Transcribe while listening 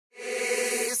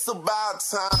about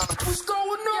time. What's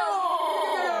going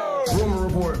on?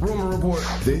 Rumor report.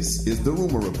 This is the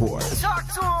Rumor Report. Talk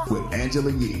to him. With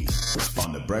Angela Yee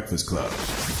on The Breakfast Club.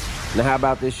 Now, how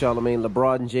about this, Charlamagne?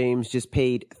 LeBron James just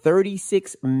paid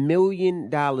 $36 million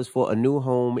for a new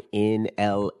home in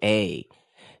L.A.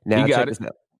 Now, check this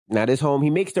out. Now, this home, he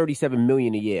makes $37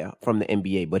 million a year from the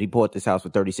NBA, but he bought this house for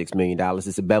 $36 million.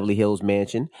 It's a Beverly Hills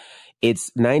mansion.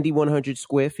 It's 9,100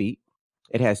 square feet.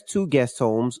 It has 2 guest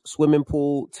homes, swimming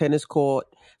pool, tennis court,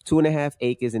 2.5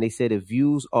 acres, and they said the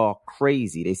views are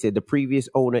crazy. They said the previous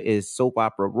owner is soap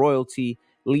opera royalty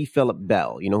Lee Phillip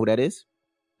Bell. You know who that is?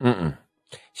 Mm-mm.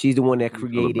 She's the one that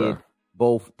created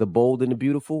both The Bold and the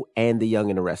Beautiful and The Young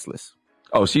and the Restless.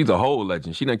 Oh, she's a whole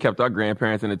legend. She done kept our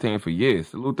grandparents entertained for years.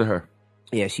 Salute to her.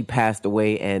 Yeah, she passed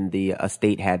away, and the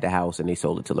estate had the house, and they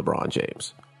sold it to LeBron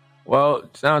James. Well,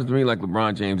 it sounds to me like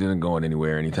LeBron James isn't going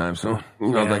anywhere anytime soon.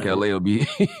 Sounds like L.A. will be...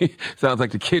 sounds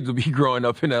like the kids will be growing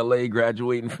up in L.A.,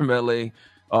 graduating from L.A.,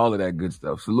 all of that good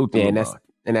stuff. Salute to LeBron.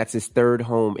 And that's his 3rd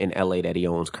home in L.A. that he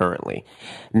owns currently.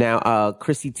 Now,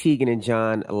 Chrissy Teigen and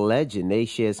John Legend, they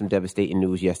shared some devastating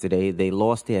news yesterday. They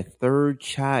lost their 3rd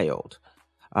child.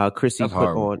 Chrissy put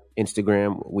on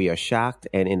Instagram, "We are shocked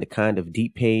and in the kind of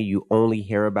deep pain you only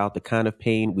hear about, the kind of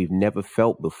pain we've never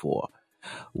felt before.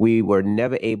 We were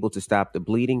never able to stop the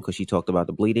bleeding," because she talked about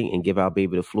the bleeding, "and give our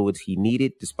baby the fluids he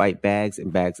needed. Despite bags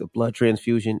and bags of blood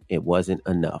transfusion, it wasn't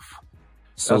enough."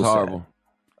 So that's horrible. Sad.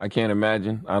 I can't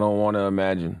imagine. I don't want to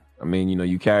imagine. I mean,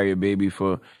 you carry a baby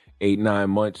for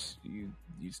 8-9 months. You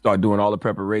start doing all the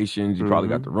preparations. You probably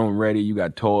got the room ready. You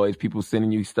got toys. People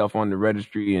sending you stuff on the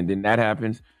registry, and then that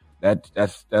happens.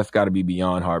 That's got to be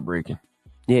beyond heartbreaking.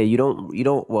 Yeah, you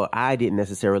don't. Well, I didn't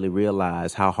necessarily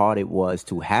realize how hard it was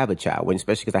to have a child,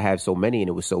 especially because I have so many, and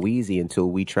it was so easy until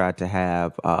we tried to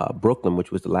have Brooklyn,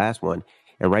 which was the last one.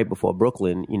 And right before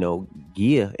Brooklyn,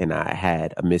 Gia and I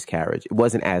had a miscarriage. It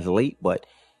wasn't as late, but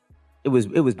it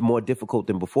was more difficult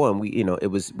than before, and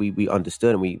we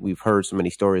understood, and we've heard so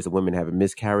many stories of women having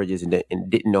miscarriages and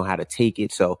didn't know how to take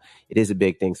it. So it is a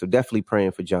big thing. So definitely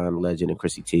praying for John Legend and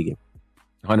Chrissy Teigen.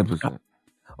 100%.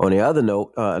 On the other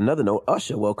note, another note,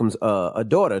 Usher welcomes a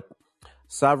daughter,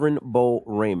 Sovereign Bowl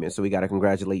Raymond. So we got to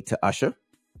congratulate to Usher,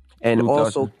 and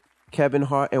also Usher. Kevin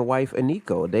Hart and wife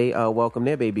Aniko. They welcome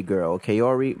their baby girl,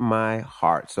 Kaori My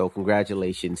Heart. So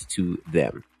congratulations to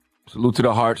them. Salute to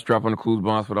the Hearts. Drop on the clues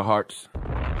bonds for the Hearts.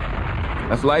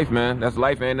 That's life, man. That's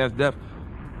life and that's death.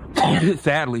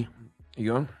 Sadly,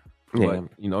 Yeah.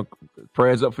 But,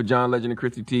 prayers up for John Legend and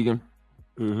Chrissy Teigen.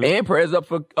 Mm-hmm. And prayers up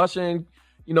for Usher and,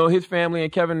 his family,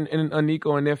 and Kevin and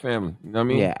Aniko and their family. You know what I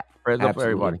mean? Yeah. Prayers up for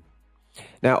everybody.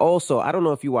 Now, also, I don't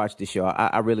know if you watch this show.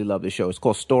 I really love this show. It's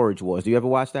called Storage Wars. Do you ever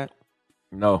watch that?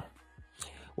 No.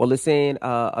 Well, they're saying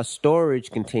a storage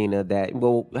container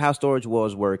how Storage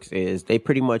Wars works is they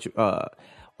pretty much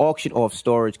auction off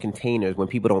storage containers when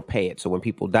people don't pay it. So when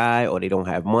people die or they don't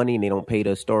have money and they don't pay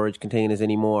the storage containers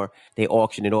anymore, they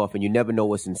auction it off and you never know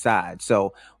what's inside.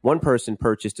 So one person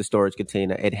purchased a storage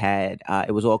container.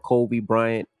 It was all Kobe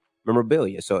Bryant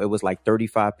memorabilia. So it was like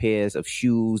 35 pairs of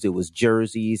shoes. It was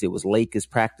jerseys. It was Lakers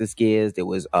practice gears. There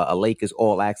was a Lakers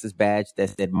all access badge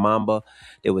that said Mamba.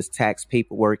 There was tax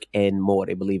paperwork and more.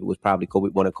 They believe it was probably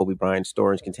one of Kobe Bryant's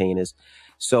storage containers.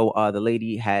 So the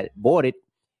lady had bought it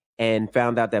and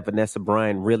found out that Vanessa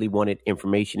Bryant really wanted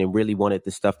information and really wanted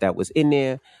the stuff that was in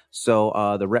there. So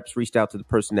the reps reached out to the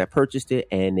person that purchased it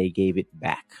and they gave it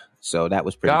back. So that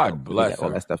was pretty God bless her.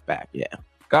 All that stuff back. Yeah.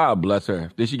 God bless her.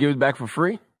 Did she give it back for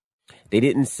free? They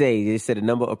didn't say. They said a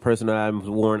number of personal items,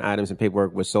 worn items, and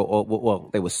paperwork were sold. Well,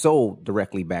 they were sold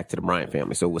directly back to the Bryant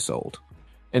family, so it was sold.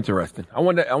 Interesting. I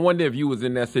wonder if you was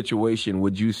in that situation,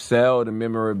 would you sell the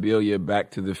memorabilia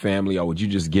back to the family, or would you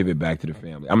just give it back to the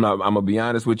family? I'm gonna be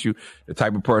honest with you. The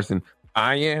type of person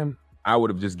I am, I would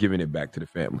have just given it back to the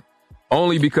family,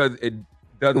 only because it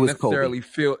doesn't necessarily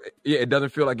feel. Yeah, it doesn't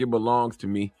feel like it belongs to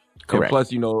me. Correct. And plus,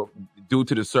 due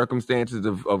to the circumstances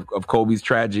of Kobe's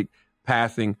tragic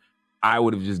passing, I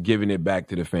would have just given it back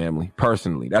to the family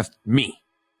personally. That's me.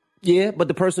 Yeah, but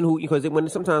the person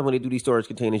sometimes when they do these storage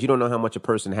containers, you don't know how much a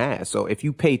person has. So if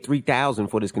you pay $3,000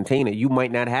 for this container, you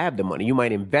might not have the money. You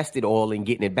might invest it all in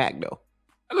getting it back, though.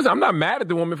 Listen, I'm not mad at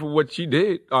the woman for what she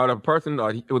did, or the person.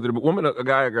 Was it a woman, a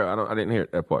guy, or a girl? I didn't hear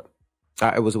that part.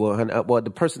 It was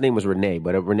the person's name was Renee,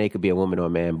 but Renee could be a woman or a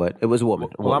man, but it was a woman.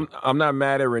 Well, I'm not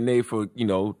mad at Renee for,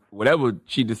 whatever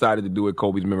she decided to do with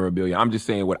Kobe's memorabilia. I'm just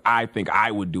saying what I think I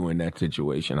would do in that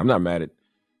situation. I'm not mad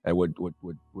at what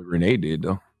Renee did,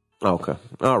 though. Okay.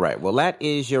 All right. Well, that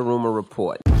is your rumor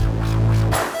report.